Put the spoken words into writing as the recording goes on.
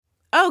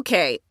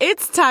Okay,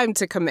 it's time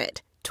to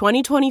commit.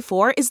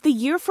 2024 is the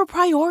year for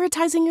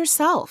prioritizing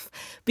yourself.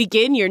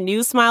 Begin your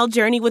new smile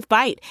journey with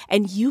Byte,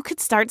 and you could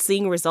start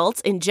seeing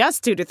results in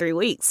just 2 to 3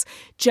 weeks.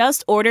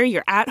 Just order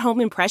your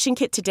at-home impression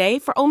kit today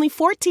for only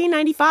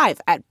 $14.95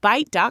 at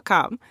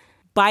Byte.com.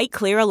 Byte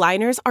Clear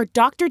aligners are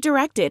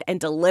doctor-directed and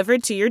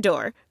delivered to your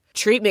door.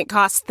 Treatment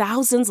costs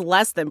thousands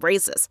less than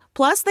braces.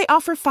 Plus, they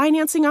offer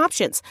financing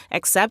options,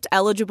 accept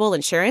eligible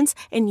insurance,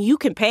 and you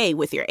can pay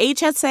with your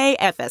HSA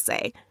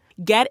FSA.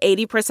 Get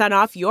 80%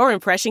 off your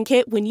impression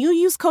kit when you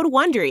use code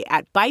WONDERY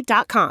at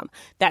Byte.com.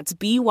 That's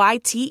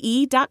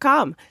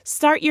BYTE.com.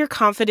 Start your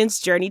confidence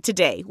journey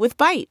today with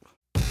Byte.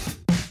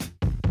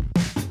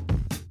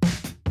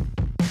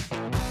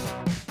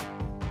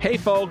 Hey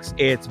folks,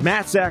 it's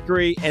Matt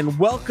Zachary, and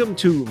welcome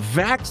to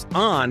Vax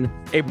On,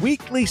 a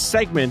weekly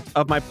segment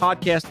of my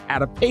podcast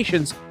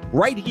Adaptations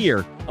right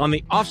here on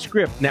the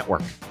Offscript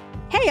Network.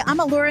 Hey, I'm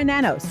Alura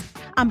Nanos.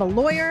 I'm a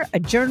lawyer, a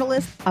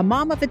journalist, a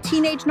mom of a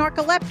teenage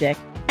narcoleptic,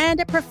 and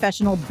a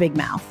professional big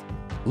mouth.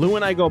 Lou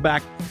and I go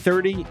back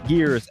 30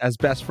 years as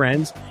best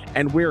friends,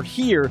 and we're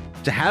here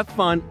to have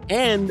fun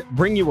and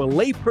bring you a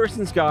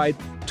layperson's guide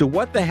to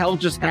what the hell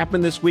just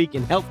happened this week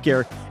in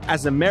healthcare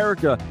as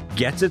America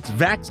gets its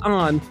vax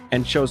on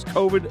and shows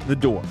COVID the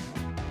door.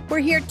 We're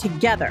here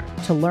together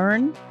to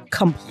learn,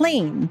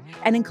 complain,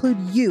 and include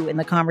you in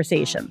the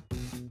conversation.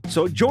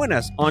 So join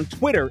us on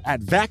Twitter at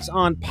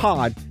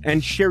VaxOnPod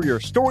and share your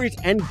stories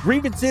and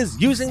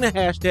grievances using the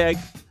hashtag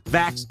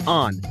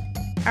VaxOn.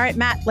 All right,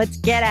 Matt, let's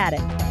get at it.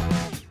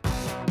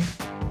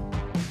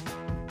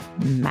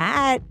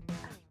 Matt,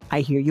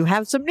 I hear you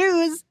have some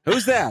news.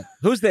 Who's that?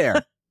 Who's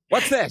there?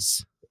 What's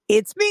this?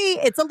 It's me.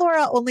 It's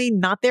Alura, only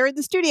not there in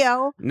the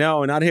studio.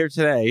 No, not here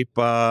today,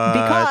 but...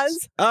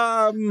 Because?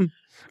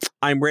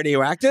 I'm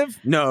radioactive?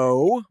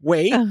 No.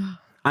 Wait.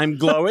 I'm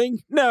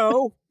glowing?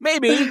 No.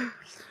 Maybe.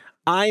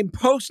 I'm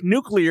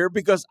post-nuclear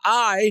because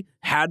I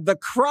had the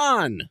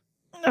cron.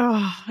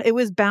 Oh, it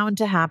was bound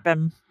to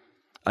happen.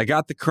 I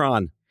got the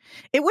cron.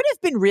 It would have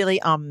been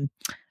really,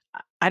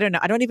 I don't know.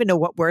 I don't even know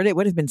what word. It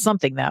would have been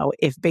something, though,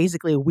 if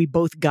basically we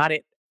both got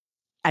it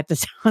at the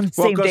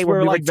same day. We're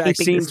when like we were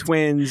vaccine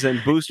twins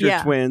and booster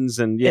twins.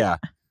 And yeah.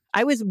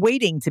 I was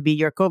waiting to be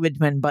your COVID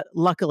twin, but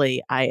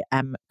luckily I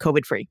am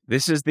COVID free.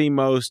 This is the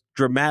most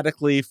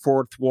dramatically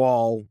fourth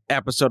wall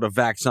episode of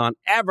Vax On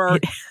ever.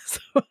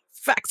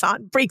 Vax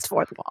On breaks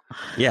fourth wall.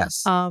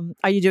 Yes.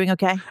 Are you doing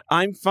okay?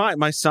 I'm fine.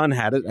 My son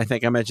had it. I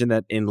think I mentioned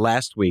that in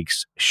last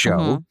week's show.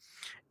 Mm-hmm.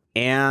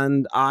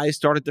 And I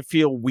started to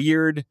feel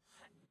weird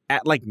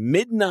at like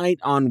midnight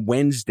on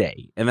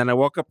Wednesday. And then I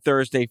woke up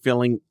Thursday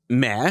feeling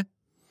meh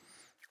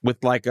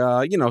with like,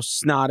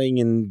 snotting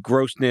and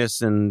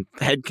grossness and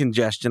head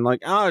congestion.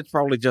 Like, it's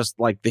probably just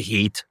like the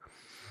heat.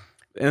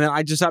 And then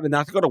I decided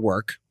not to go to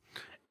work.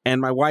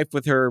 And my wife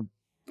with her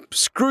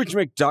Scrooge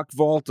McDuck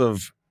vault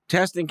of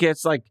testing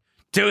kits, like,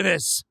 do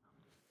this.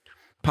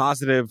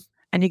 Positive.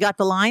 And you got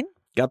the line?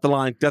 Got the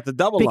line. Got the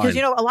double line. Because,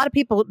 a lot of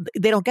people,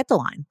 they don't get the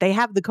line. They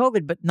have the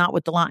COVID, but not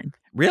with the line.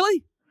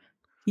 Really?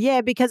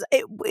 Yeah, because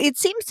it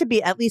seems to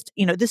be, at least,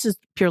 this is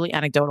purely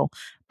anecdotal,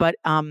 but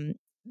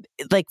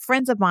like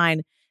friends of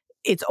mine,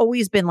 it's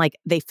always been like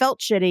they felt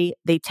shitty,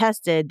 they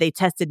tested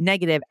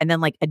negative, and then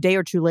like a day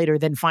or two later,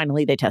 then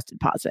finally they tested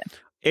positive.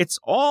 It's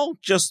all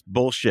just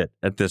bullshit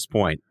at this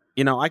point.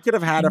 I could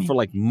have had it for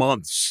like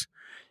months,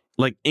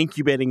 like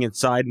incubating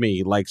inside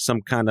me like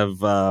some kind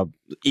of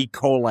E.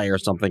 coli or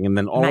something. And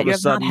then all of a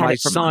sudden my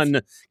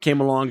son came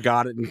along,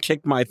 got it, and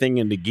kicked my thing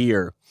into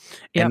gear.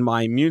 Yep. And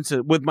my immune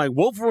system, with my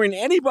Wolverine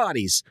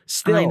antibodies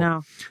still. I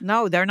know.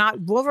 No, they're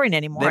not Wolverine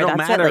anymore. They don't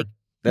matter.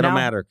 They don't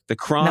matter. The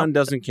cron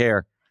doesn't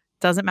care.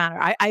 Doesn't matter.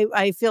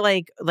 I feel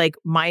like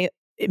my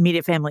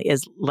immediate family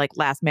is like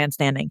last man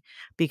standing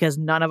because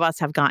none of us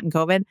have gotten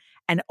COVID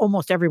and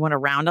almost everyone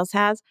around us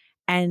has.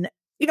 And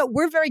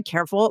we're very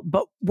careful,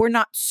 but we're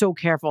not so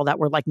careful that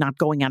we're like not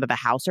going out of the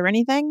house or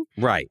anything.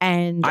 Right.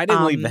 And I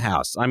didn't leave the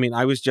house. I mean,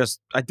 I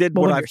did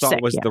what I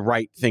thought was the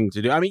right thing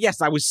to do. I mean, yes,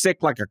 I was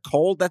sick like a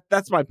cold.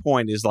 That's my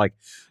point is like,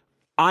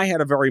 I had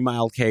a very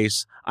mild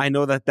case. I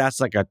know that that's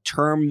like a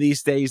term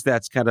these days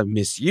that's kind of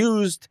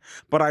misused,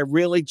 but I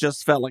really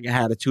just felt like I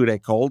had a 2-day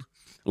cold.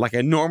 Like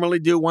I normally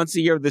do once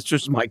a year. This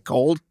was my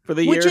cold for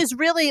the year. Which is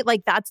really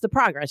like, that's the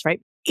progress,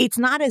 right? It's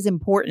not as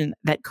important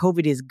that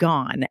COVID is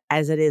gone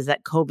as it is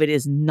that COVID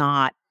is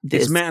not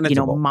this,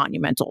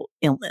 monumental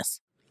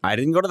illness. I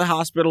didn't go to the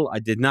hospital. I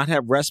did not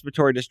have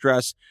respiratory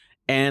distress.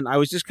 And I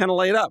was just kind of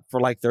laid up for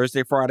like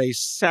Thursday, Friday,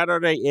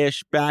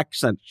 Saturday-ish, back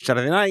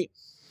Saturday night.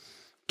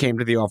 Came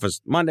to the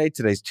office Monday.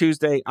 Today's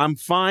Tuesday. I'm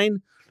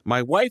fine.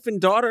 My wife and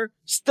daughter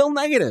still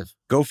negative.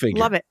 Go figure.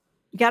 Love it.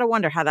 You got to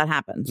wonder how that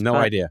happens. No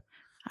idea.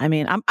 I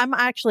mean,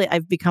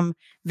 I've become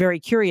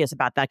very curious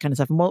about that kind of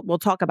stuff. And we'll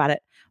talk about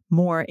it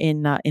more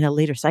in a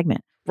later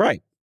segment.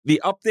 Right. The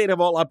update of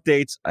all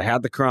updates. I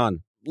had the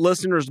cron.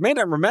 Listeners may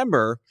not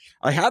remember,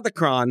 I had the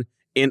cron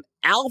in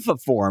alpha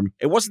form.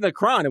 It wasn't the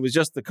cron. It was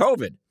just the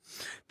COVID.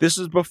 This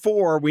is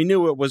before we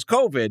knew it was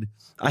COVID.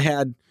 I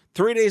had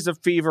 3 days of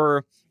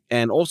fever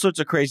and all sorts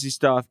of crazy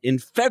stuff in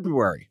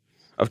February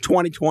of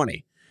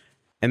 2020.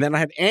 And then I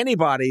had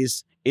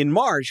antibodies in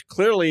March.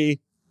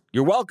 Clearly,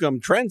 you're welcome,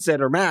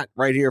 trendsetter Matt,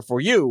 right here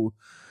for you.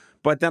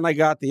 But then I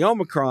got the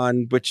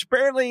Omicron, which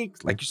barely,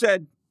 like you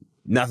said,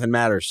 nothing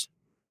matters.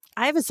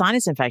 I have a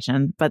sinus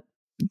infection, but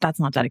that's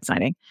not that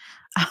exciting.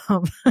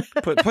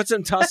 Put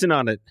some tussin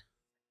on it.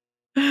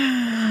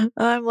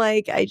 I'm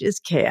like, I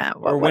just can't.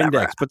 Or whatever.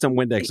 Windex. Put some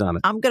Windex on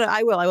it.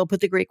 I will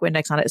put the Greek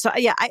Windex on it. So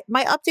yeah,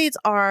 my updates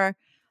are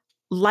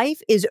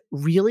life is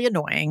really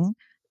annoying.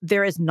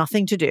 There is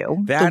nothing to do.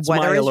 That's the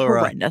weather my is Allura.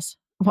 horrendous.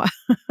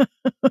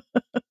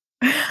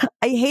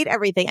 I hate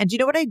everything. And do you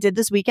know what I did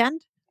this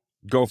weekend?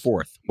 Go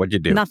forth. What'd you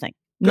do? Nothing.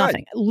 Good.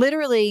 Nothing.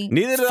 Literally.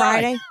 Neither did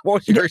Friday. I.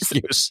 What was your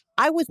excuse?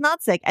 I was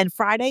not sick. And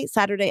Friday,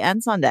 Saturday,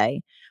 and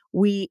Sunday,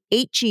 we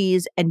ate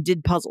cheese and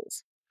did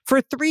puzzles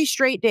for 3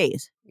 straight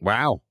days.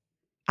 Wow.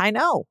 I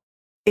know.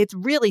 It's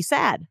really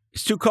sad.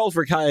 It's too cold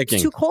for kayaking.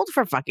 It's too cold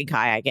for fucking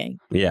kayaking.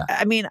 Yeah.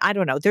 I mean, I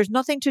don't know. There's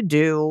nothing to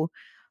do.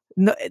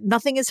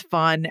 Nothing is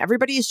fun.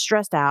 Everybody is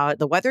stressed out.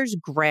 The weather's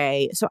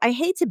gray. So I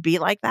hate to be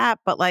like that,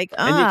 but like,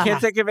 And you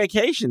can't take a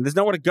vacation. There's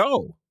nowhere to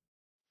go.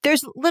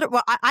 There's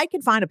well, I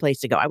can find a place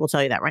to go. I will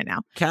tell you that right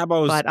now.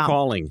 Cabo's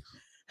calling.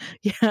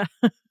 Yeah.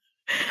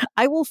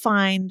 I will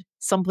find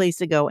some place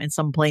to go and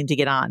some plane to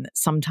get on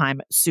sometime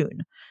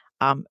soon.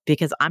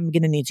 Because I'm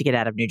going to need to get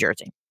out of New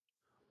Jersey.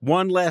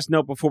 One last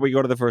note before we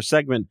go to the first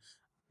segment.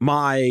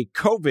 My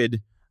COVID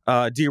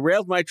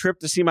derailed my trip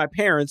to see my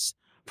parents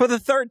for the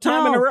 3rd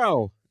time in a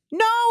row.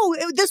 No,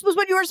 this was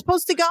when you were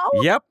supposed to go?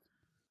 Yep.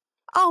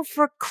 Oh,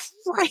 for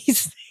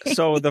Christ's sake.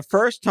 So the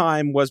first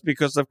time was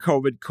because of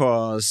COVID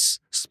because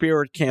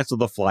Spirit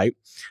canceled the flight.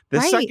 The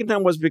second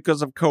time was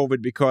because of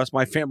COVID because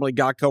my family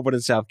got COVID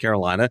in South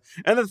Carolina.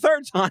 And the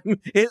third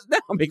time is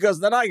now because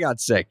then I got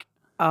sick.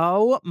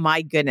 Oh,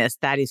 my goodness.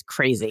 That is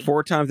crazy.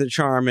 4 times the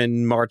charm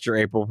in March or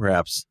April,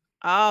 perhaps.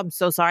 Oh, I'm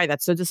so sorry.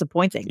 That's so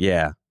disappointing.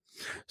 Yeah.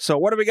 So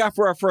what do we got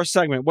for our first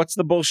segment? What's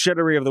the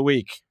bullshittery of the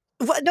week?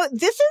 Well, no,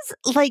 this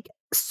is like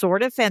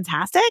sort of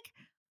fantastic.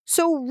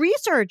 So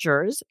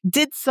researchers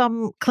did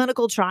some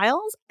clinical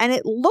trials, and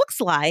it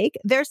looks like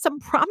there's some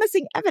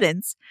promising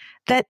evidence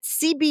that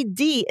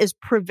CBD is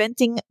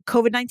preventing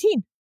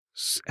COVID-19.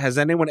 Has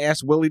anyone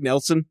asked Willie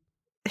Nelson?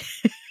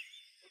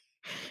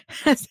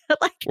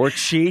 Or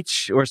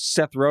Cheech or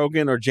Seth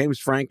Rogen or James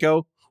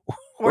Franco?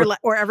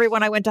 Or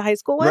everyone I went to high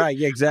school with? Right,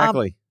 yeah,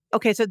 exactly.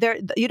 Okay, so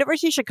the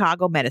University of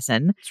Chicago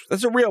Medicine.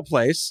 That's a real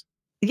place.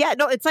 Yeah,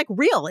 no, it's like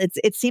real.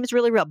 It seems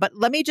really real. But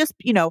let me just,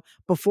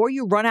 before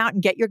you run out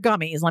and get your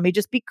gummies, let me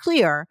just be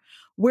clear.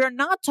 We're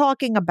not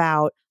talking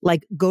about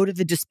like go to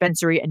the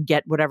dispensary and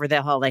get whatever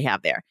the hell they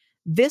have there.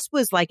 This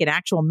was like an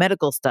actual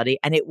medical study,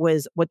 and it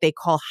was what they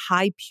call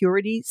high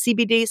purity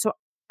CBD. So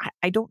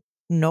I don't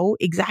know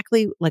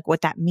exactly like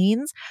what that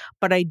means,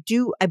 but I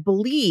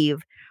believe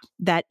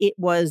that it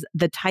was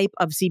the type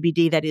of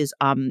CBD that is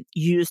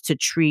used to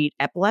treat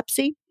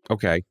epilepsy.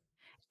 Okay.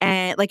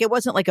 And like, it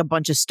wasn't like a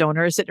bunch of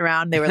stoners sitting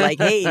around. They were like,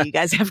 "Hey, you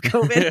guys have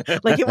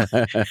COVID."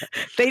 Like,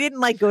 they didn't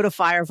like go to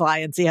Firefly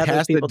and see how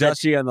those people did. Pass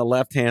the Dutchie on the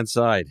left-hand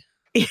side.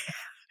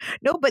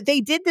 No, but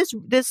they did this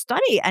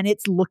study, and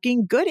it's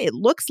looking good. It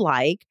looks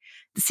like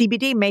the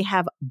CBD may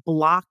have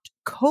blocked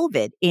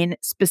COVID in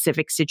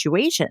specific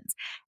situations.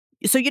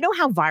 So you know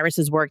how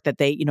viruses work, that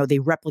they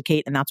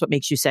replicate, and that's what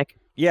makes you sick?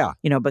 Yeah.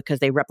 Because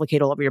they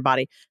replicate all over your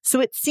body. So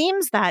it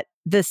seems that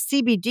the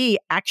CBD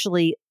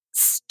actually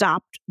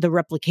stopped the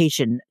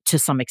replication to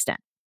some extent.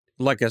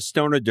 Like a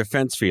stoner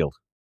defense field.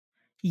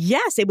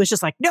 Yes, it was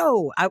just like,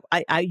 no,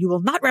 you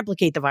will not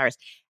replicate the virus.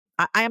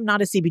 I am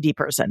not a CBD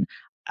person.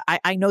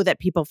 I know that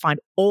people find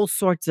all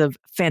sorts of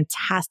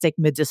fantastic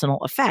medicinal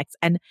effects.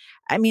 And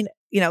I mean,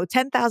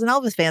 10,000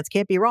 Elvis fans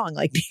can't be wrong.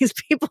 Like, these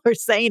people are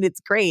saying it's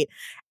great.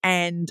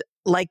 And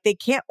like, they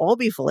can't all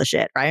be full of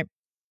shit, right?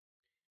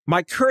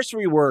 My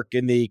cursory work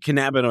in the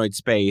cannabinoid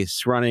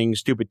space, running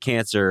Stupid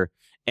Cancer,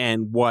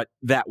 and what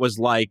that was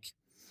like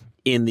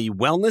in the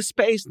wellness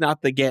space,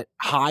 not the get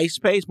high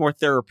space, more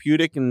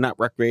therapeutic and not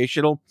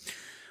recreational,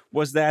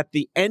 was that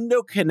the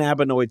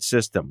endocannabinoid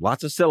system,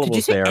 lots of syllables. Did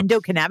you say there.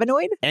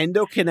 Endocannabinoid?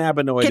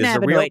 Endocannabinoid is a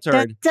real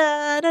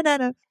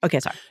term. Okay,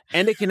 sorry.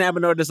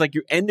 Endocannabinoid is like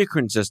your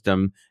endocrine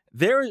system.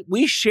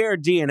 We share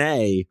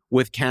DNA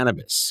with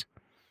cannabis.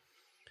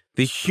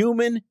 The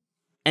human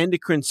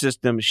endocrine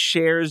system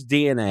shares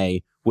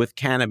DNA with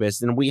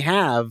cannabis, and we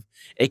have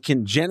a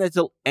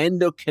congenital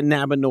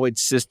endocannabinoid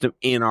system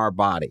in our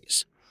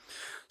bodies.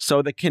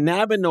 So the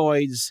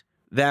cannabinoids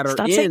that are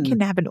Stop saying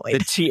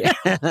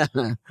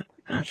cannabinoid.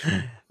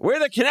 We're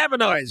the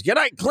cannabinoids. Good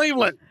night,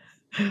 Cleveland.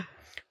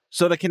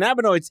 So the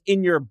cannabinoids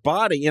in your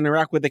body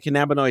interact with the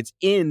cannabinoids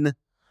in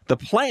the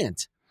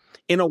plant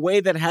in a way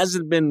that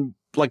hasn't been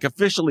like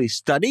officially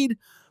studied,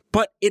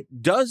 but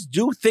it does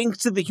do things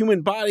to the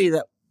human body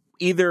that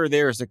either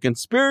there's a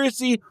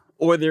conspiracy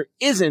or there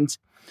isn't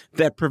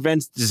that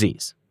prevents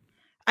disease.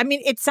 I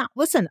mean,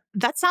 listen,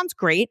 that sounds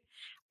great.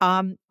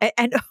 But I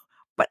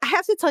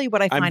have to tell you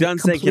what I find. I'm done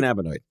saying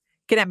cannabinoid.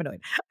 Cannabinoid.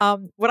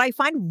 What I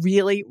find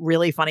really,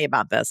 really funny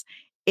about this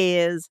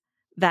is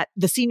that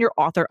the senior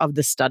author of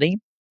the study,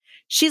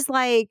 she's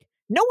like,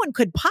 no one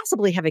could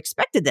possibly have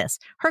expected this.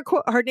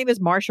 Her name is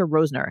Marsha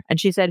Rosner. And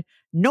she said,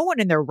 no one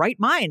in their right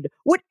mind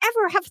would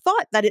ever have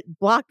thought that it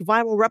blocked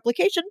viral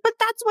replication, but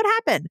that's what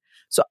happened.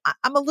 So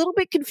I'm a little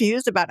bit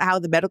confused about how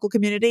the medical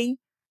community,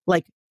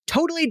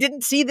 totally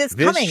didn't see this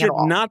coming should at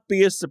all. Not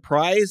be a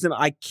surprise, and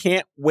I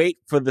can't wait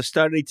for the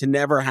study to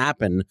never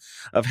happen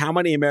of how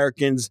many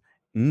Americans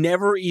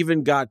never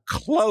even got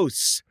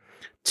close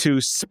to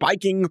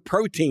spiking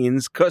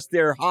proteins because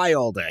they're high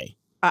all day.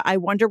 I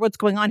wonder what's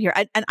going on here.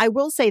 And I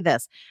will say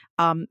this.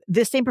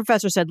 This same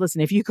professor said,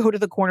 listen, if you go to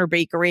the corner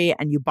bakery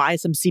and you buy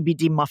some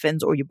CBD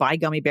muffins or you buy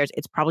gummy bears,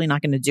 it's probably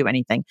not going to do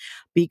anything,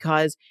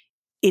 because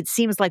it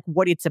seems like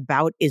what it's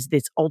about is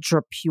this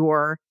ultra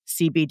pure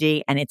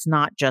CBD, and it's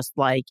not just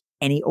like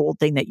any old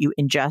thing that you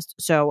ingest.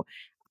 So,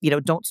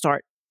 don't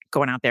start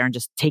going out there and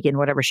just take in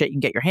whatever shit you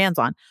can get your hands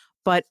on.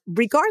 But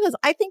regardless,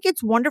 I think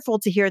it's wonderful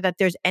to hear that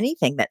there's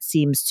anything that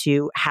seems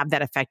to have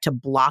that effect to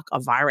block a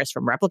virus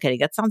from replicating.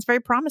 That sounds very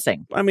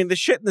promising. I mean, the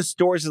shit in the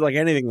stores is like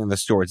anything in the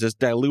stores. It's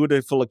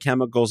diluted, full of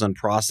chemicals, and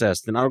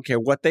processed. And I don't care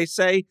what they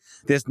say.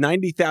 There's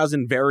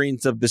 90,000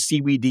 variants of the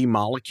CBD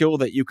molecule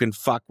that you can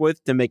fuck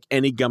with to make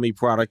any gummy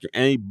product or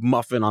any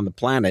muffin on the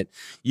planet.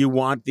 You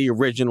want the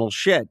original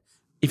shit.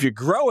 If you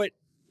grow it,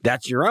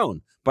 that's your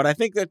own. But I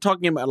think they're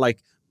talking about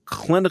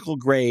clinical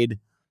grade.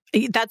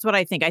 That's what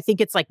I think. I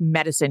think it's like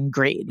medicine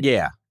grade.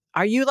 Yeah.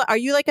 Are you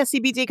like a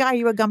CBD guy? Are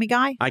you a gummy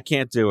guy? I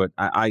can't do it.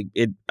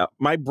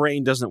 My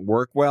brain doesn't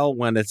work well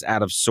when it's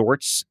out of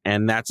sorts,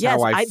 and that's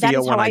how I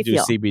feel when I do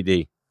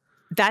CBD.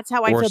 That's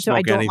how I feel too.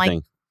 I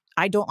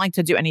don't like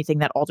to do anything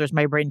that alters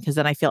my brain, because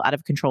then I feel out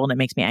of control and it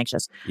makes me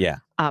anxious. Yeah.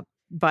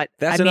 But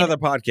that's another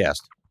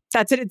podcast.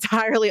 That's an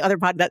entirely other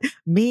podcast.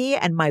 Me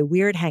and my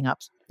weird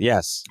hangups.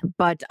 Yes.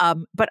 But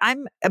I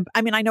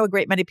know a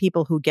great many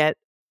people who get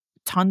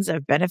tons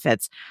of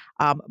benefits,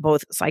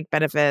 both psych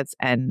benefits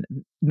and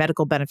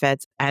medical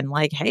benefits, and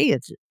hey,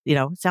 it's,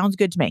 sounds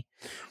good to me.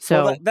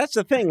 So that's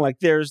the thing.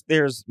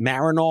 There's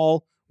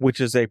Marinol, which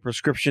is a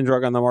prescription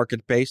drug on the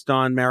market based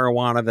on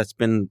marijuana that's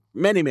been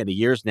many, many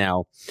years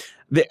now.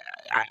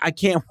 I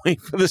can't wait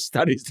for the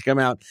studies to come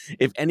out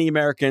if any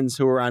Americans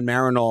who are on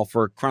Marinol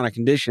for chronic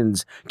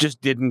conditions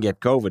just didn't get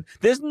COVID.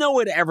 There's no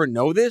way to ever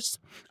know this.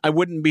 I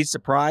wouldn't be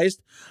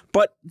surprised.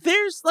 But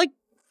there's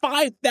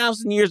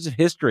 5,000 years of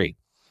history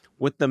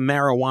with the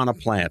marijuana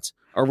plants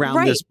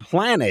around this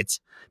planet.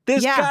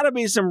 There's got to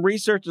be some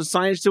research and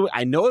science to it.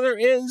 I know there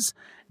is.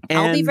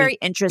 I'll be very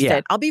interested.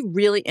 Yeah. I'll be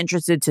really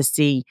interested to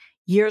see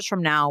years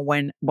from now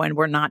when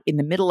we're not in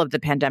the middle of the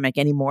pandemic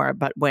anymore,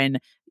 but when,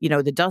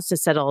 the dust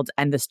has settled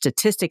and the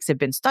statistics have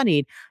been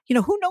studied,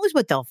 who knows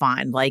what they'll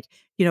find?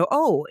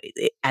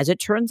 As it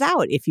turns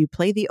out, if you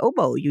play the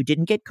oboe, you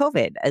didn't get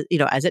COVID.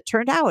 As it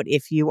turned out,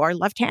 if you are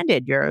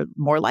left-handed, you're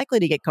more likely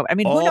to get COVID. I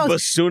mean, who knows? All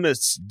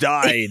bassoonists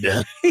died.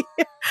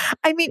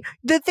 I mean,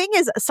 the thing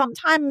is,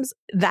 sometimes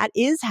that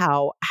is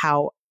how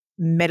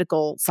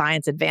medical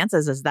science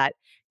advances, is that,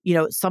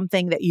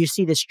 something that you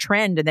see this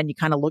trend, and then you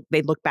kind of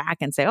they look back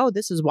and say, oh,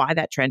 this is why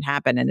that trend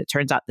happened. And it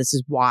turns out this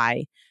is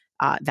why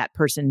that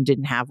person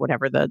didn't have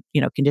whatever the,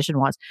 condition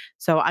was.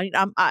 So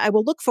I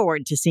will look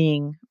forward to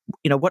seeing,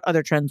 what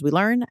other trends we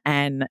learn,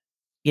 and,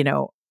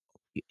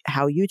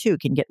 how you too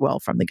can get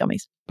well from the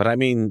gummies. But I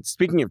mean,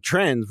 speaking of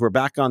trends, we're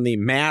back on the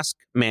mask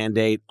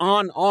mandate,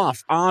 on,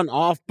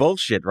 off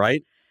bullshit,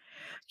 right?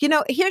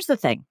 Here's the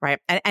thing, right?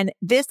 And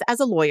this, as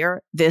a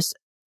lawyer, this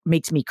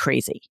makes me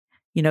crazy.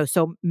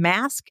 So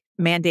mask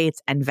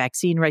mandates and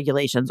vaccine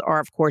regulations are,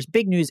 of course,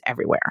 big news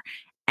everywhere.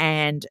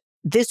 And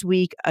this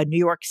week, a New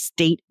York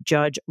state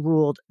judge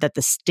ruled that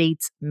the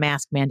state's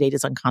mask mandate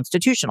is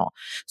unconstitutional.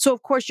 So,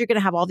 of course, you're going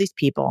to have all these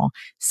people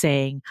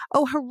saying,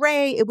 oh,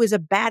 hooray, it was a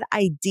bad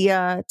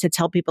idea to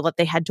tell people that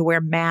they had to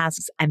wear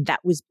masks, and that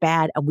was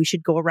bad, and we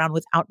should go around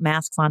without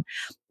masks on.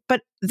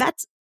 But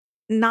that's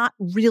not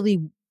really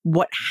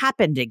what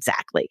happened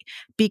exactly,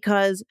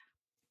 because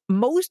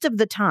most of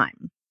the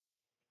time,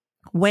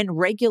 when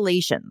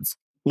regulations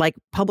like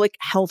public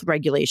health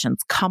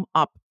regulations come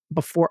up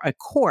before a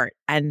court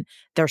and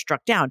they're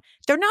struck down,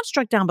 they're not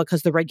struck down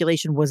because the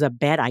regulation was a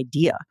bad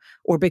idea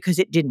or because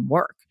it didn't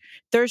work.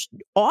 There's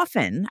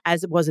often,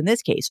 as it was in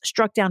this case,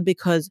 struck down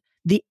because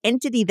the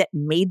entity that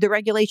made the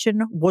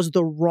regulation was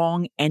the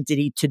wrong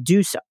entity to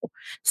do so.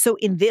 So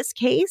in this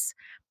case,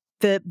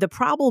 the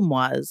problem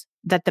was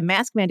that the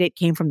mask mandate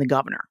came from the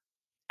governor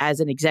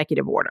as an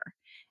executive order.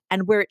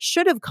 And where it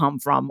should have come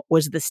from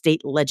was the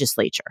state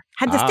legislature.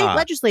 Had the state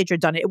legislature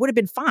done it, it would have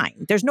been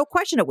fine. There's no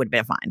question it would have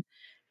been fine.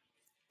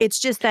 It's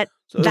just that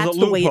that's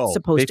the way it's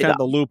supposed to go. They found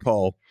the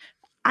loophole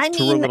to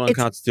rule it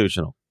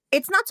unconstitutional.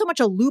 It's not so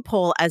much a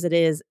loophole as it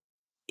is,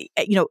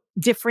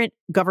 different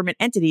government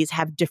entities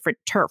have different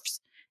turfs,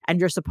 and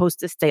you're supposed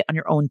to stay on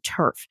your own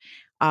turf.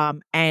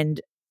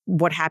 And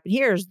what happened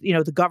here is,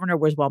 the governor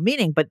was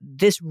well-meaning, but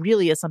this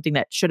really is something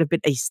that should have been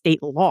a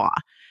state law,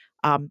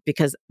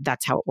 because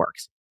that's how it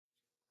works.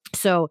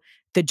 So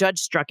the judge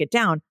struck it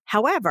down.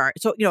 However,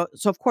 so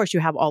of course you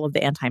have all of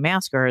the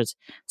anti-maskers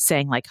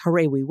saying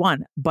hooray, we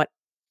won. But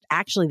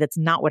actually that's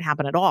not what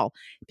happened at all,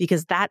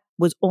 because that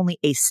was only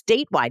a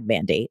statewide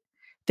mandate.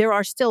 there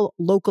are still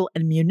local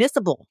and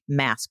municipal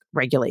mask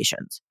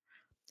regulations.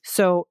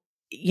 So,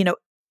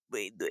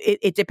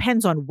 it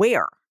depends on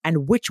where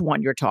and which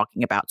one you're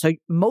talking about. So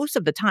most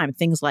of the time,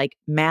 things like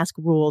mask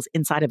rules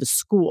inside of a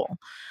school,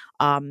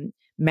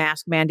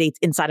 mask mandates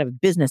inside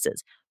of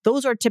businesses,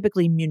 those are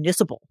typically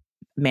municipal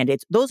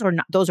mandates. Those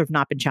have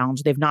not been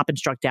challenged. They've not been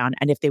struck down.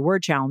 And if they were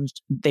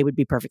challenged, they would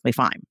be perfectly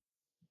fine.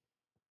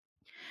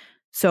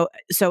 So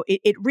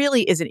it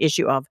really is an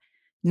issue of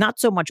not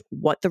so much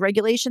what the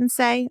regulations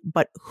say,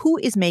 but who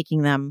is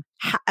making them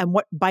and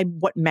by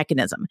what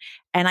mechanism.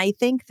 And I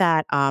think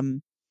that,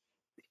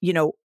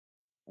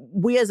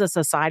 we as a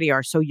society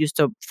are so used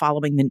to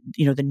following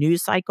the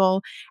news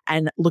cycle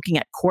and looking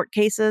at court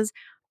cases.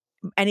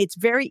 And it's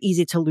very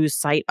easy to lose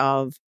sight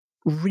of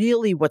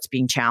really what's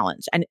being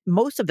challenged. And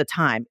most of the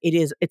time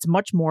it's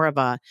much more of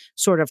a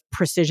sort of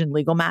precision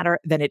legal matter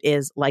than it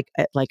is like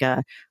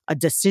a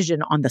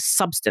decision on the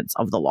substance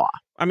of the law.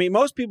 I mean,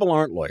 most people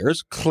aren't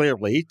lawyers,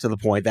 clearly, to the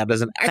point that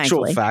is an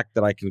actual fact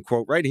that I can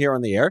quote right here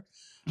on the air.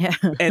 Yeah.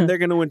 And they're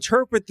going to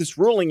interpret this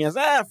ruling as,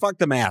 fuck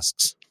the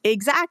masks.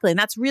 Exactly. And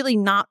that's really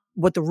not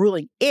what the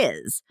ruling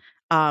is.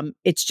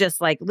 It's just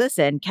like,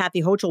 listen,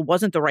 Kathy Hochul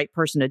wasn't the right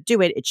person to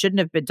do it. It shouldn't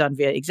have been done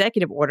via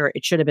executive order.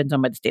 It should have been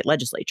done by the state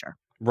legislature.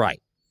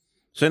 Right.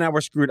 So now we're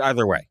screwed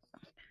either way.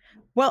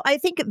 Well, I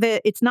think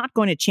that it's not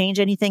going to change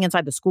anything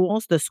inside the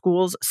schools. The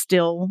schools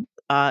still,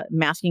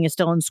 masking is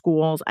still in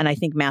schools. And I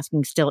think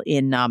masking is still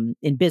in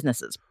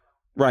businesses.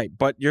 Right.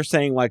 But you're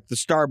saying like the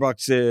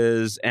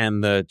Starbuckses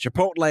and the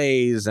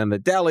Chipotles and the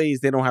delis,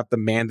 they don't have to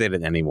mandate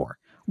it anymore.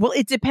 Well,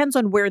 it depends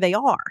on where they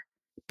are,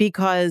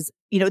 because,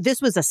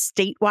 this was a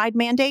statewide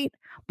mandate.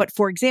 But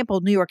for example,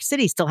 New York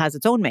City still has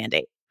its own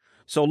mandate.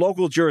 So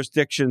local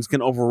jurisdictions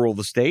can overrule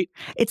the state?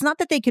 It's not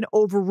that they can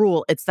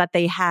overrule. It's that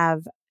they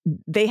have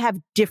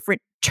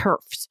different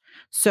turfs.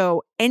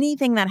 So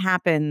anything that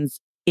happens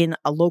in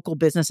a local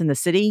business in the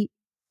city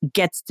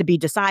gets to be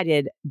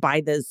decided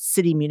by the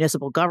city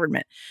municipal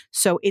government.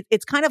 So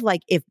it's kind of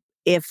like if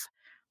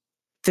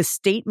the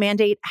state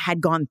mandate had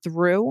gone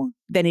through,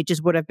 then it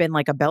just would have been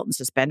like a belt and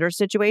suspenders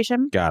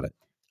situation. Got it.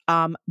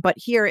 But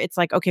here it's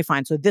like, okay,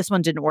 fine. So this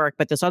one didn't work,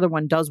 but this other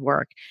one does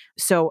work.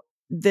 So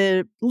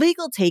the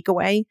legal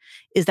takeaway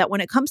is that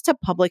when it comes to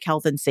public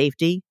health and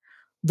safety,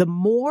 the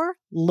more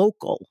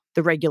local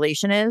the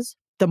regulation is,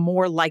 the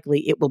more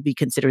likely it will be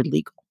considered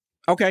legal.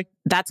 Okay.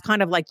 That's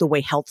kind of like the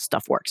way health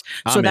stuff works.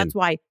 So that's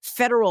why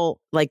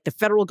the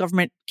federal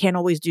government can't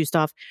always do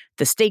stuff.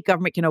 The state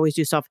government can always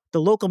do stuff.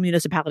 The local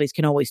municipalities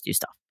can always do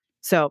stuff.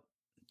 So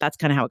that's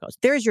kind of how it goes.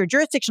 There's your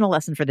jurisdictional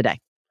lesson for the day.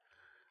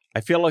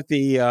 I feel like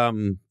the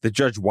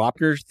Judge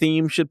Wapner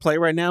theme should play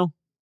right now.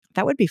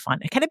 That would be fun.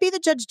 Can it be the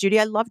Judge Judy?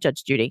 I love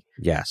Judge Judy.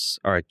 Yes.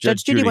 All right.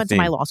 Judge Judy went to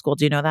my law school.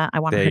 Do you know that? I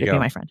want her to be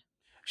my friend.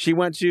 She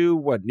went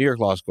to New York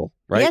Law School,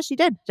 right? Yeah, she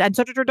did. And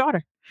so did her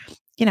daughter.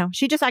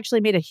 She just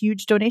actually made a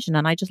huge donation,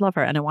 and I just love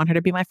her, and I want her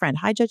to be my friend.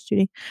 Hi, Judge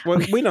Judy.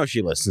 Well, we know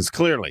she listens.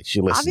 Clearly, she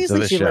listens Obviously, to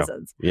this she show.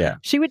 listens. Yeah.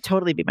 She would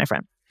totally be my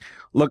friend.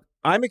 Look,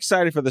 I'm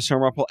excited for the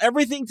Summer Poll.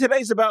 Everything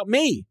today's about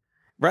me,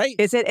 right?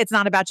 Is it? It's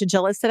not about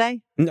chinchillas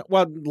today? No,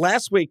 well,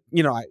 last week,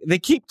 they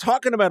keep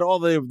talking about all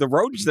the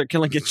rodents they're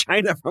killing in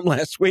China from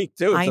last week,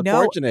 too. It's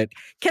unfortunate.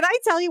 Can I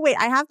tell you? Wait,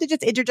 I have to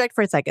just interject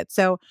for a second.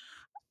 So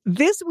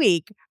this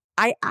week,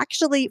 I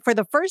actually, for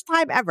the first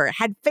time ever,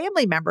 had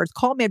family members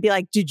call me and be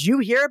like, "Did you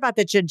hear about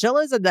the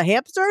chinchillas and the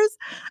hamsters?"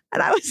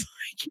 And I was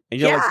like,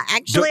 "Yeah,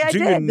 actually, I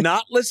did." Do you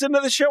not listen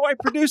to the show I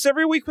produce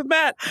every week with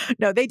Matt?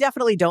 No, they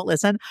definitely don't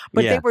listen.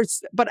 But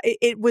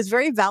it was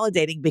very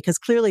validating because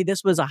clearly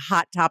this was a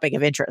hot topic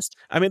of interest.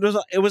 I mean,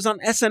 it was on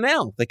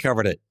SNL. They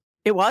covered it.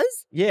 It was?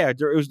 Yeah, it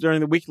was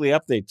during the weekly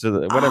update to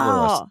whatever it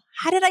was.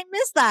 How did I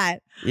miss that?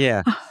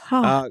 Yeah.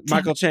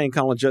 Michael Che and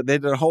Colin Jost, they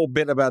did a whole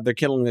bit about they're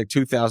killing like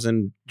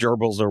 2,000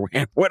 gerbils or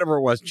whatever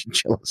it was,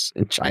 chinchillas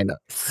in China.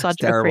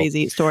 Such a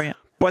crazy story.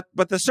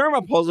 But the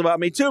Sermon Poll's about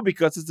me too,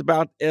 because it's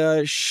about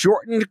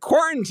shortened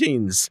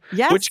quarantines,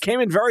 which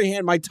came in very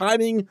handy. My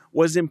timing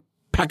was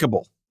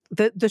impeccable.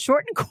 The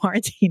shortened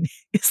quarantine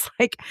is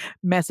like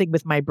messing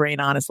with my brain,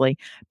 honestly,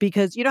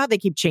 because you know how they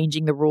keep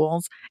changing the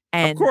rules?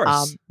 And, of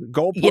course.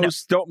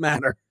 Goalposts don't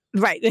matter.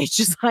 Right. It's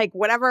just like,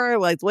 whatever,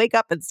 let's wake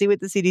up and see what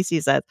the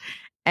CDC says.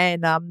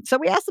 And so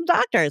we asked some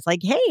doctors,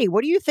 like, hey,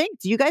 what do you think?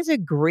 Do you guys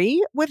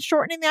agree with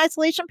shortening the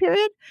isolation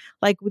period?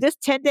 Like this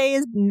 10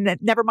 days,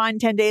 never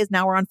mind 10 days,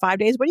 now we're on 5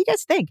 days. What do you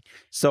guys think?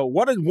 So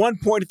what did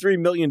 1.3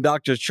 million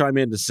doctors chime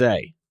in to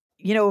say?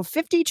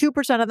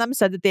 52% of them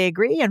said that they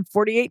agree and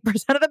 48%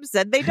 of them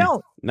said they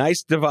don't.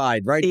 Nice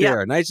divide right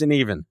there. Nice and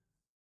even.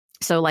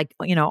 So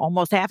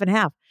almost half and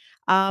half.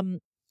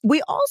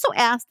 We also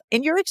asked,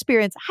 in your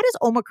experience, how does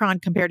Omicron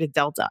compare to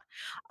Delta?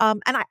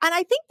 And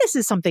I think this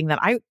is something that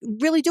I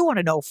really do want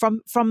to know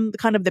from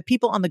kind of the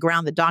people on the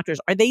ground, the doctors.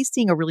 Are they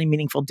seeing a really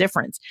meaningful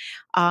difference?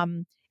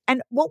 And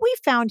what we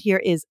found here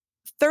is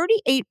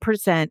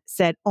 38%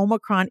 said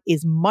Omicron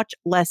is much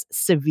less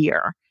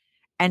severe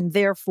and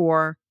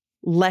therefore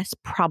less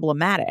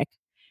problematic.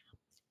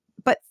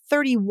 But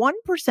 31%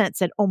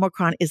 said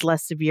Omicron is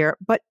less severe,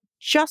 but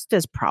just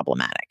as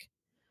problematic.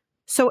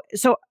 So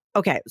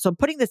okay, so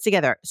putting this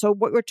together. So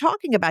what we're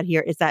talking about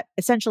here is that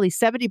essentially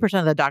 70%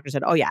 of the doctors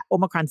said, oh yeah,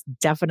 Omicron's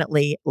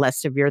definitely less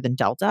severe than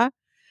Delta.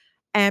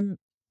 And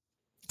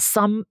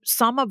some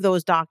of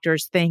those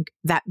doctors think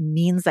that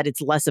means that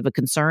it's less of a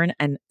concern.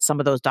 And some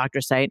of those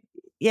doctors say,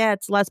 yeah,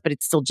 it's less, but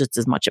it's still just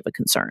as much of a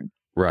concern.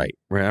 Right.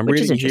 I'm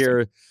reading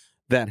here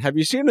that, have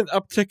you seen an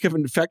uptick of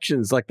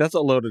infections? Like, that's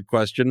a loaded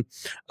question.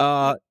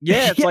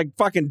 It's like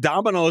fucking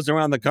dominoes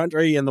around the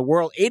country and the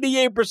world.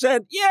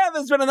 88%. Yeah,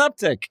 there's been an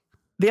uptick.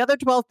 The other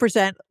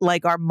 12%,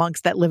 like, are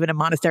monks that live in a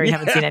monastery and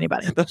haven't seen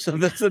anybody. That's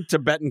the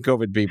Tibetan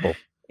COVID people.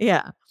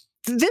 Yeah.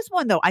 This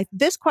one, though,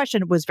 this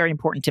question was very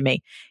important to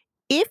me.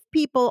 If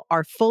people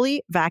are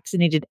fully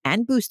vaccinated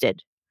and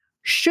boosted,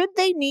 should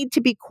they need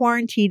to be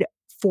quarantined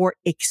for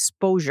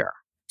exposure?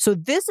 So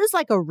this is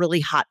like a really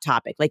hot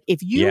topic. Like,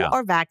 if you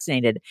are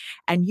vaccinated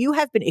and you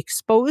have been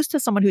exposed to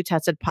someone who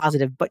tested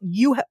positive, but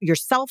you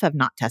yourself have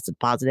not tested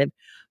positive,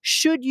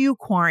 should you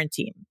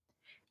quarantine?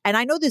 And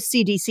I know the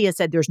CDC has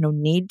said there's no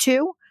need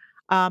to.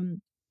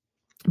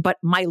 But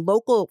my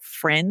local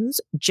friends,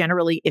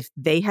 generally, if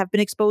they have been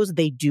exposed,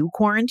 they do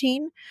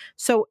quarantine.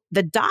 So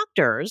the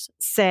doctors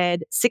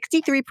said,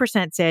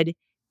 63% said,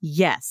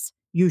 yes,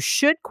 you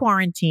should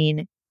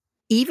quarantine,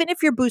 even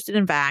if you're boosted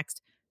and vaxxed,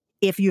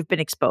 if you've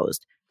been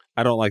exposed.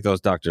 I don't like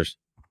those doctors.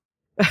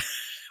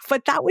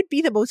 But that would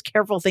be the most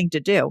careful thing to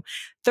do.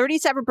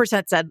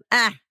 37% said,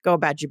 go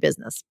about your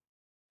business.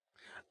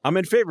 I'm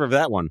in favor of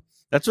that one.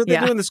 That's what they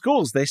do in the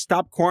schools. They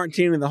stop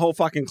quarantining the whole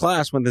fucking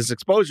class when there's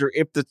exposure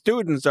if the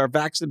students are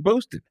vaccinated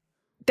boosted.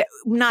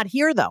 Not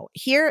here, though.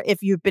 Here,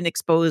 if you've been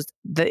exposed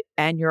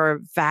and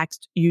you're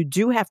vaxxed, you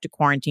do have to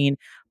quarantine,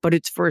 but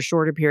it's for a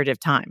shorter period of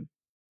time.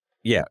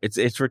 Yeah,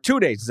 it's for 2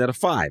 days instead of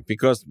 5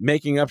 because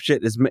making up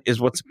shit is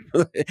what's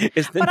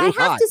is the new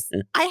hot.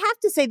 I have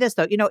to say this,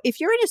 though. If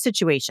you're in a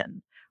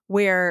situation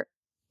where,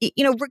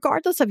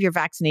 regardless of your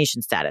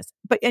vaccination status,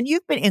 and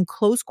you've been in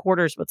close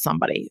quarters with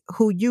somebody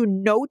who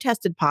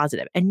tested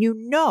positive, and you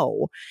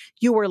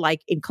were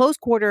like in close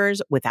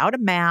quarters without a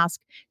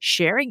mask,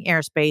 sharing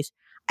airspace,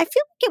 I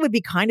feel like it would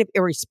be kind of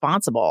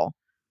irresponsible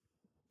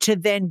to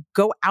then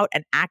go out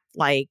and act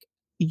like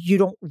you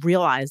don't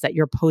realize that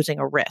you're posing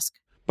a risk.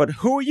 But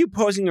who are you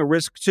posing a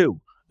risk to?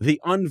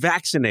 The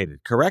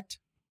unvaccinated, correct?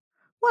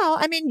 Well,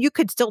 I mean, you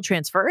could still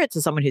transfer it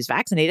to someone who's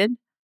vaccinated.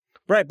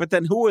 Right, but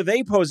then who are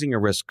they posing a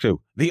risk to?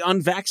 The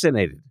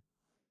unvaccinated.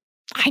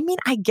 I mean,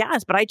 I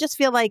guess, but I just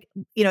feel like,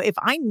 if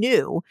I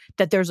knew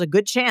that there's a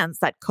good chance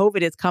that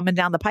COVID is coming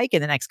down the pike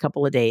in the next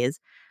couple of days,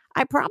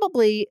 I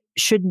probably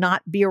should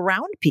not be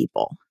around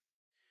people.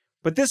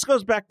 But this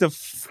goes back to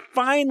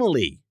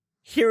finally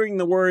hearing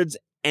the words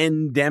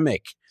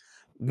endemic.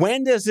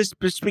 When does this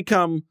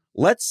become,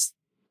 let's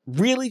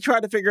really try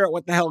to figure out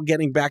what the hell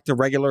getting back to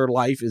regular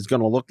life is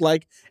going to look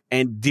like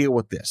and deal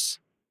with this?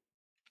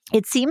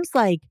 It seems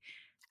like,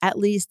 at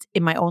least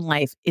in my own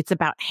life, it's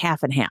about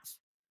half and half.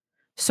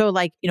 So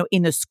like,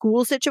 in the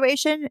school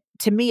situation,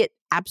 to me, it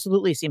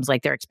absolutely seems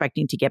like they're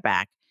expecting to get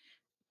back.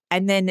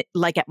 And then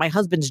like at my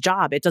husband's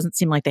job, it doesn't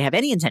seem like they have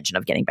any intention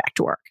of getting back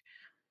to work.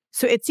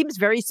 So it seems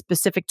very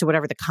specific to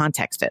whatever the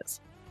context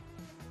is.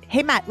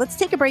 Hey, Matt, let's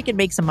take a break and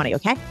make some money,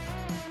 okay?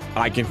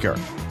 I concur.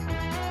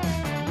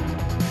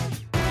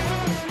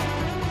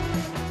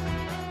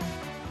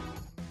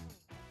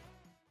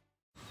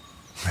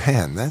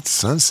 Man, that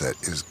sunset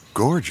is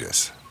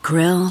gorgeous.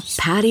 Grill,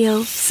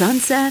 patio,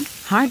 sunset.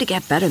 Hard to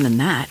get better than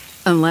that.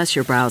 Unless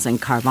you're browsing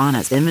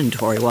Carvana's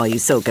inventory while you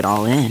soak it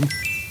all in.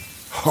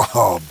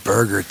 Oh,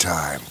 burger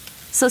time.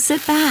 So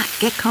sit back,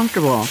 get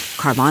comfortable.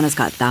 Carvana's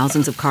got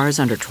thousands of cars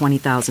under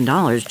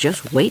 $20,000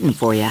 just waiting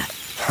for you.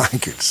 I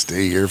could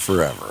stay here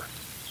forever.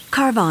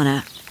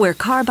 Carvana, where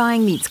car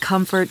buying meets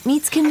comfort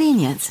meets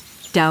convenience.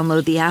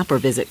 Download the app or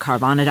visit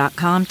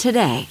Carvana.com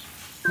today.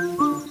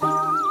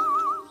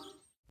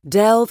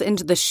 Delve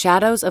into the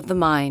shadows of the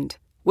mind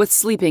with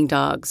Sleeping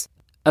Dogs,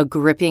 a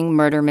gripping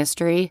murder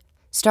mystery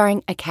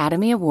starring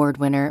Academy Award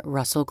winner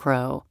Russell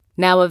Crowe.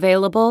 Now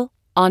available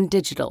on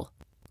digital.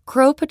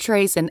 Crowe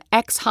portrays an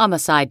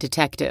ex-homicide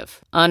detective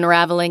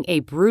unraveling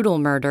a brutal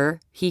murder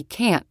he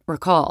can't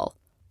recall.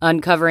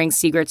 Uncovering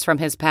secrets from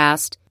his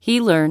past, he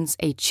learns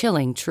a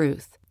chilling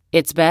truth.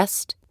 It's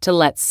best to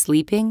let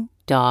sleeping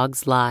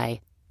dogs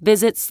lie.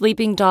 Visit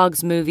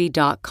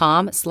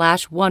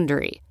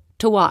sleepingdogsmovie.com/Wondery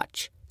to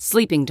watch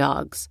Sleeping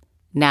Dogs,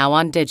 now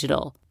on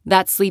digital.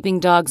 That's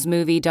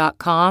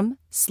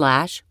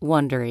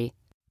sleepingdogsmovie.com/Wondery.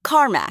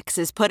 CarMax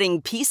is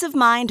putting peace of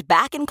mind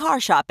back in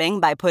car shopping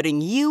by putting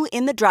you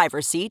in the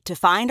driver's seat to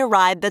find a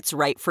ride that's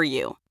right for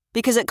you.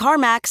 Because at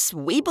CarMax,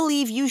 we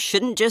believe you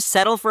shouldn't just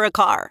settle for a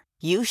car.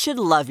 You should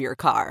love your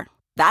car.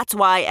 That's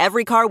why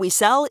every car we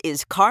sell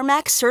is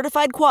CarMax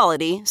certified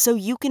quality, so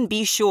you can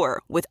be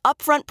sure with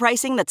upfront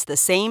pricing that's the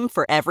same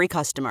for every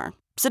customer.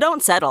 So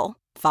don't settle.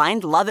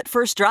 Find love at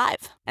first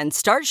drive and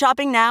start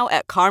shopping now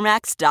at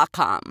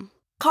CarMax.com.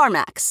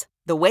 CarMax,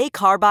 the way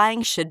car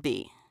buying should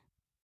be.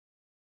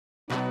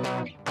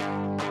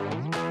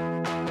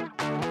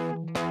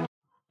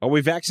 Are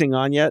we vaxxing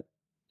on yet?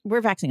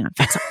 We're vaxxing on.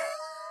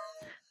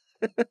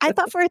 I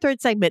thought for our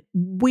third segment,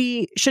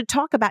 we should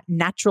talk about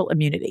natural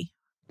immunity.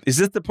 Is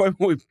this the point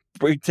where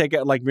we take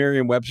out like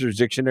Merriam-Webster's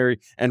dictionary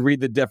and read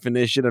the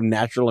definition of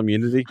natural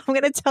immunity? I'm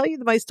going to tell you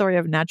my story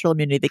of natural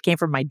immunity that came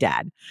from my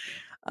dad,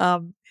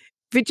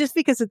 but just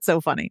because it's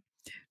so funny.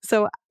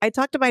 So I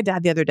talked to my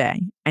dad the other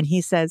day, and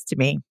he says to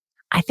me,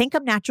 I think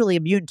I'm naturally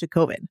immune to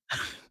COVID.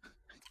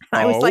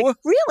 I was like,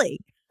 really?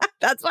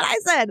 That's what I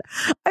said.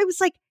 I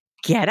was like,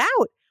 get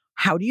out.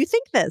 How do you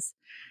think this?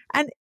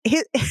 And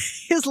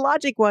his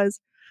logic was,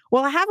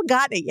 well, I haven't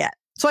gotten it yet,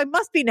 so I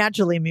must be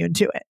naturally immune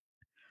to it.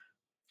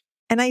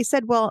 And I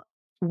said, well,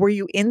 were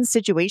you in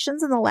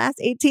situations in the last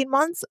 18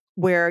 months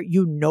where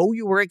you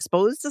were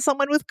exposed to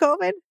someone with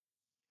COVID?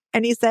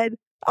 And he said,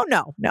 oh,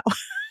 no.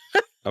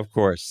 Of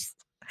course.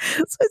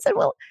 So I said,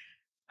 well,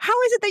 how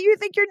is it that you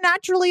think you're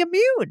naturally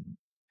immune?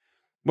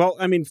 Well,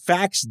 I mean,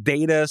 facts,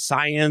 data,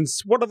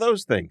 science, what are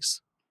those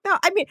things? No,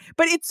 I mean,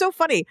 but it's so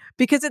funny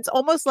because it's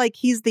almost like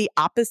he's the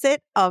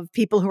opposite of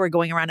people who are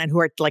going around and who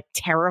are like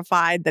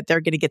terrified that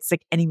they're going to get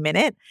sick any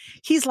minute.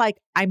 He's like,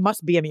 I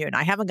must be immune.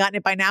 I haven't gotten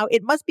it by now.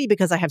 It must be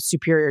because I have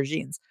superior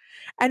genes.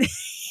 And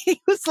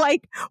he was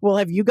like, well,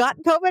 have you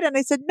gotten COVID? And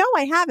I said, no,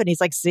 I haven't.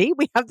 He's like, see,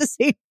 we have the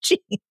same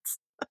genes.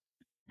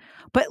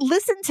 But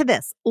listen to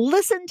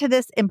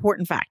this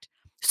important fact.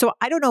 So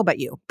I don't know about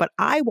you, but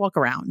I walk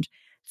around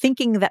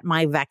thinking that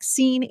my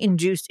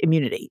vaccine-induced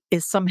immunity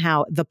is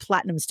somehow the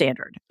platinum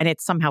standard and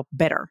it's somehow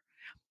better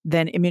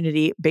than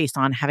immunity based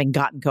on having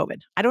gotten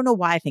COVID. I don't know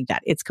why I think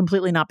that. It's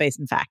completely not based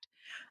in fact.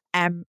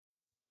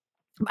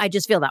 I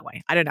just feel that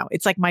way. I don't know.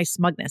 It's like my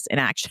smugness in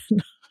action.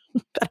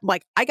 I'm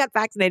like, I got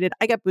vaccinated.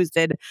 I got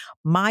boosted.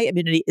 My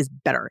immunity is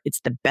better.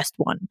 It's the best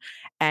one.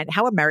 And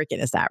how American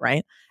is that,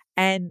 right?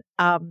 And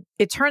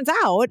it turns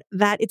out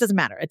that it doesn't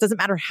matter. It doesn't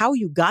matter how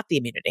you got the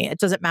immunity. It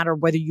doesn't matter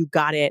whether you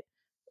got it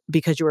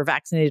because you were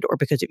vaccinated or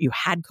because you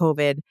had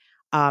COVID.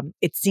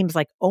 It seems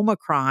like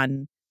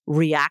Omicron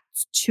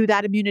reacts to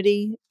that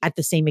immunity at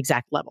the same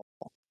exact level.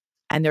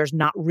 And there's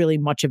not really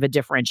much of a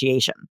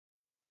differentiation.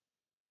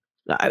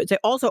 I would say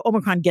also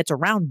Omicron gets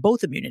around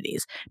both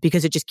immunities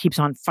because it just keeps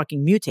on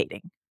fucking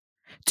mutating.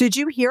 Did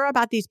you hear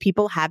about these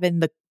people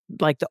having the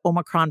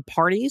Omicron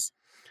parties?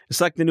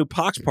 It's like the new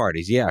pox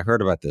parties. Yeah, I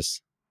heard about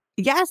this.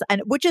 Yes,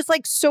 and which is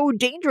like so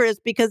dangerous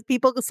because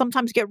people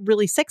sometimes get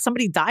really sick.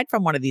 Somebody died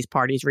from one of these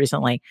parties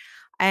recently.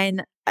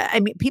 And I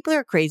mean, people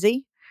are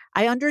crazy.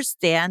 I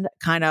understand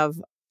kind of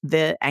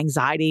the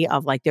anxiety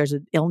of like there's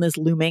an illness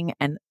looming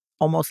and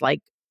almost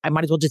like I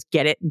might as well just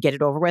get it and get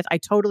it over with. I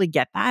totally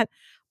get that,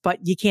 but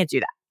you can't do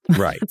that.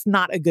 Right. It's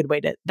not a good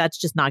way that's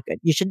just not good.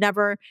 You should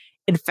never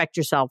infect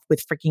yourself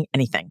with freaking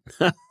anything.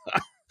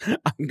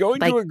 I'm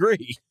going to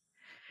agree.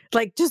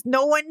 Like, just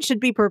no one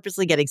should be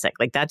purposely getting sick.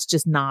 Like, that's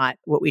just not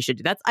what we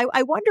should do.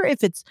 I wonder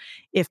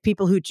if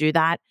people who do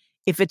that,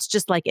 if it's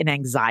just like an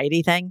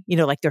anxiety thing, you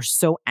know, like they're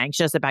so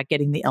anxious about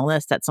getting the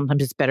illness that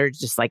sometimes it's better to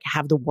just like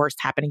have the worst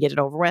happen and get it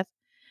over with.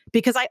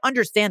 Because I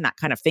understand that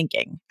kind of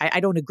thinking. I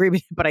don't agree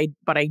with it,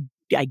 but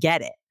I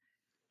get it.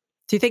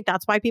 Do you think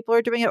that's why people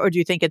are doing it? Or do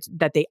you think it's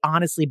that they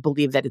honestly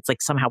believe that it's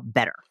like somehow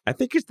better? I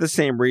think it's the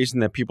same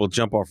reason that people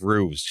jump off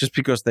roofs, just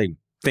because they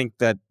think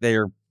that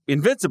they're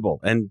invincible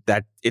and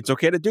that it's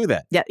okay to do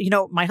that. Yeah. You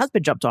know, my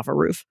husband jumped off a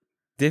roof.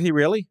 Did he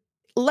really?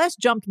 Less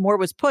jumped, more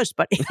was pushed,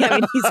 but I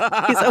mean, he's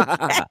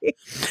okay.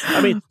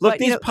 I mean, look, But,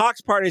 these pox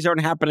parties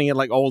aren't happening at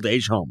like old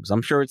age homes.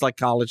 I'm sure it's like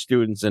college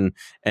students and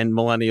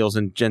millennials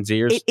and Gen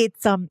Zers.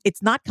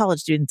 It's not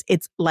college students.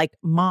 It's like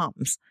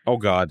moms. Oh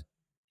God.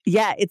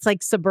 Yeah, it's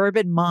like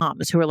suburban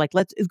moms who are like,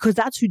 because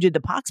that's who did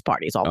the pox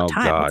parties all the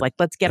time. God. It's like,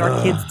 let's get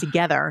our kids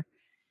together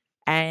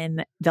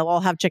and they'll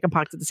all have chicken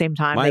pox at the same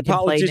time. My they can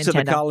play apologies to the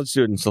Nintendo. college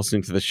students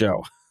listening to the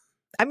show.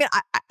 I mean,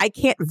 I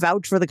can't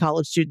vouch for the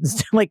college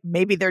students. Like,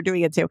 maybe they're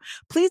doing it too.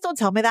 Please don't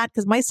tell me that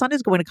because my son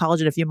is going to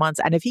college in a few months.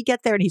 And if he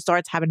gets there and he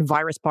starts having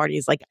virus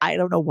parties, like, I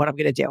don't know what I'm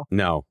going to do.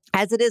 No.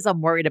 As it is,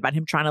 I'm worried about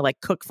him trying to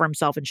like cook for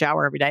himself and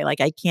shower every day. Like,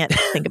 I can't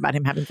think about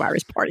him having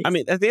virus parties. I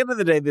mean, at the end of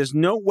the day, there's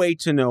no way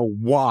to know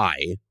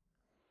why,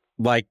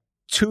 like,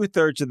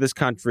 2/3 of this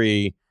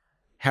country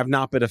have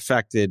not been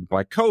affected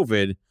by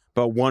COVID,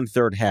 but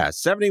 1/3 has.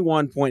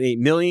 71.8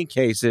 million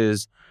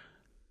cases,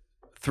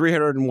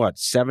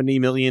 70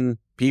 million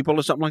people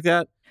or something like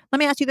that. Let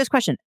me ask you this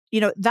question.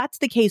 You know, that's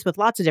the case with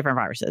lots of different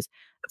viruses.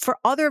 For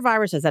other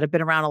viruses that have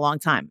been around a long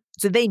time,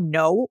 do they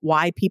know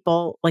why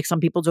people, like some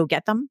people don't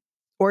get them?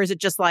 Or is it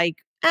just like,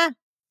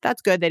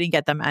 that's good, they didn't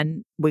get them,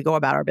 and we go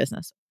about our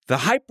business? The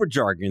hyper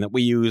jargon that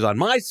we use on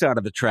my side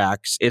of the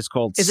tracks is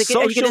called are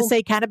you going to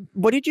say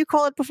what did you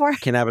call it before?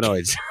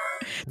 Cannabinoids.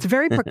 It's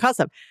very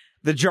percussive.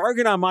 The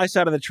jargon on my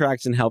side of the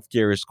tracks in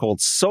healthcare is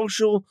called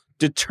social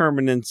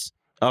determinants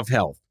of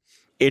health.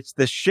 It's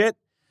the shit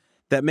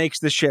that makes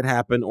the shit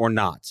happen or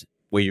not.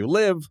 Where you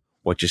live,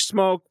 what you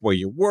smoke, where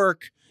you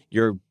work,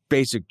 your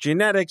basic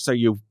genetics. Are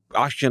you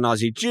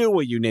Ashkenazi Jew?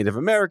 Are you Native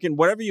American?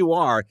 Whatever you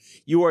are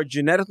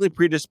genetically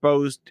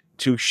predisposed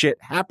to shit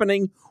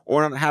happening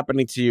or not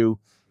happening to you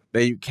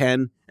that you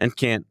can and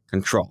can't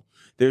control.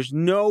 There's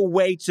no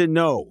way to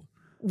know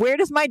Where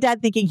does my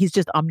dad thinking he's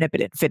just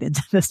omnipotent fit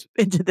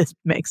into this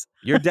mix?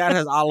 Your dad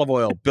has olive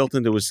oil built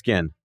into his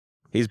skin.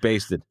 He's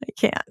basted. I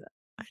can't.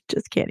 I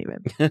just can't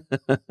even.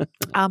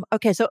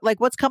 Okay, so like,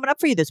 what's coming up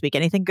for you this week?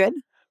 Anything good?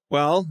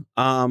 Well,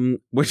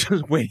 we're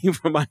just waiting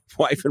for my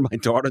wife and my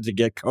daughter to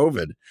get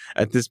COVID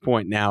at this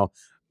point now.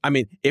 I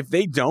mean, if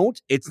they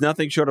don't, it's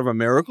nothing short of a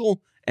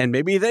miracle. And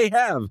maybe they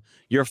have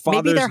your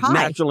father's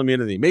natural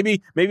immunity.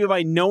 Maybe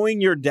by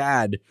knowing your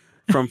dad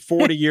from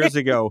 40 years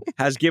ago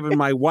has given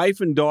my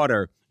wife and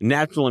daughter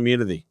natural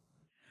immunity.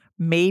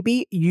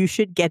 Maybe you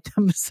should get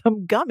them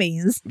some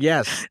gummies.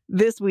 Yes.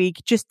 This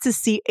week just to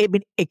see. I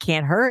mean, it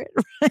can't hurt.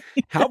 Right?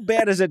 How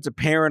bad is it to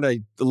parent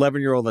a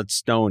 11-year-old that's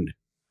stoned?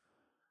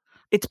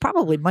 It's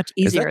probably much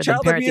easier is that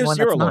child than parenting abuse? one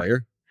You're that's a not.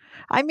 lawyer.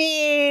 I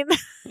mean,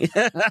 it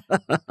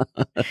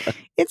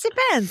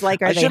depends.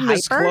 Like, are they hyper? I shouldn't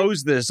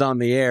disclose this on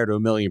the air to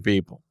a million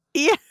people.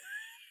 Yeah.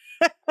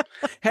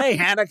 Hey,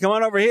 Hannah, come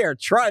on over here.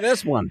 Try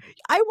this one.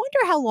 I wonder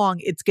how long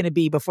it's going to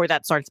be before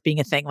that starts being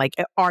a thing. Like,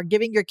 are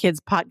giving your kids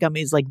pot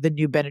gummies like the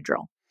new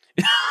Benadryl?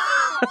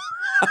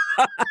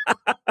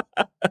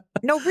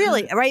 No,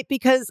 really, right?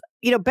 Because,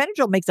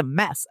 Benadryl makes a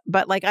mess.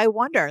 But like, I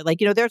wonder, like,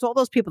 there's all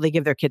those people that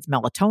give their kids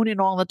melatonin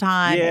all the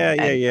time.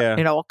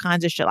 Yeah. All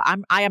kinds of shit.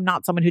 I am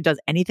not someone who does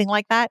anything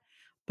like that.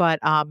 But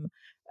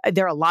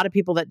there are a lot of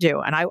people that do.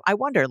 And I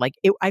wonder, like,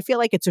 I feel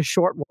like it's a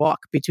short walk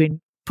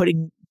between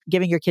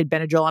giving your kid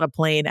Benadryl on a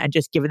plane and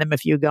just giving them a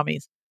few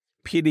gummies.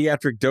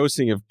 Pediatric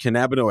dosing of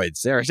cannabinoids.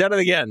 Sarah, shout it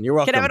again. You're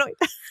welcome. Cannabinoid.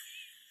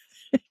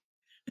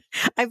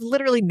 I've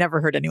literally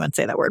never heard anyone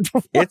say that word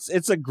before.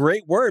 It's a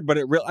great word, but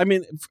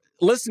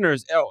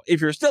listeners,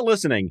 if you're still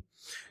listening,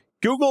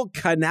 Google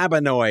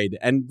cannabinoid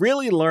and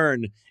really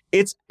learn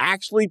it's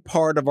actually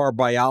part of our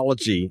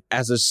biology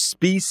as a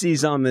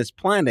species on this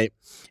planet.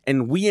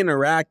 And we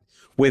interact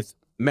with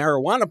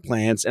marijuana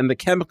plants and the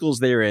chemicals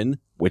they're in,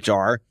 which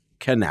are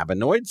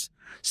cannabinoids,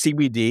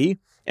 CBD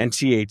and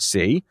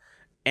THC.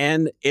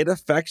 And it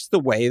affects the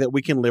way that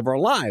we can live our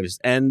lives.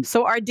 And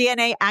so our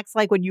DNA acts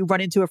like when you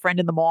run into a friend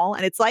in the mall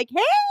and it's like,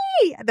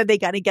 hey, and then they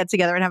got to get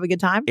together and have a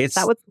good time. Is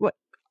that what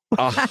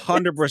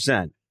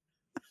 100%.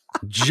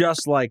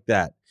 Just like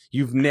that.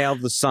 You've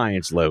nailed the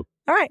science, Lou.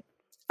 All right.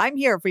 I'm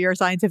here for your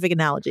scientific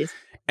analogies.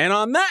 And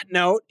on that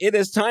note, it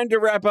is time to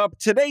wrap up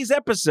today's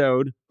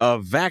episode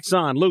of Vax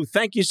On. Lou,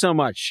 thank you so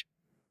much.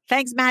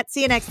 Thanks, Matt.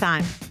 See you next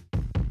time.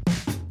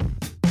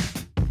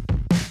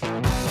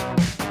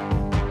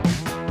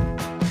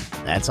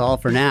 That's all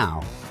for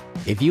now.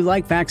 If you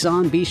like Vax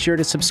On, be sure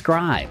to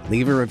subscribe,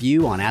 leave a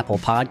review on Apple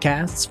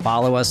Podcasts,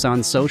 follow us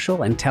on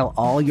social, and tell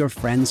all your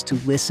friends to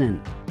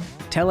listen.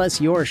 Tell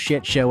us your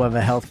shit show of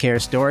a healthcare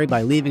story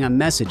by leaving a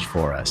message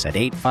for us at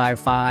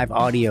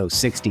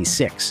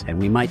 855-AUDIO-66, and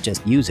we might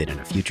just use it in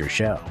a future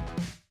show.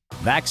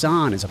 Vax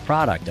On is a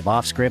product of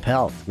Offscript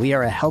Health. We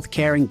are a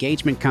healthcare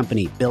engagement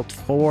company built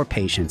for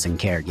patients and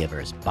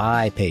caregivers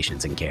by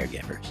patients and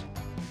caregivers.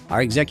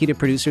 Our executive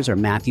producers are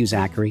Matthew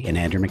Zachary and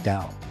Andrew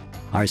McDowell.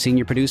 Our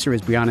senior producer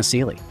is Brianna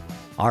Seeley.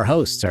 Our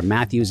hosts are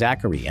Matthew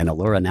Zachary and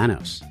Allura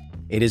Nanos.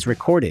 It is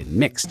recorded,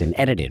 mixed, and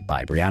edited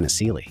by Brianna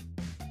Seeley.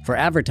 For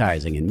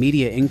advertising and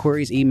media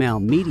inquiries, email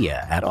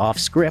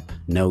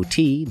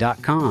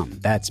media@offscript.com.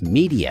 That's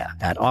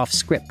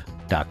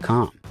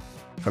media@offscript.com.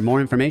 For more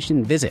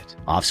information, visit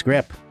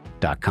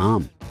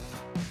offscript.com.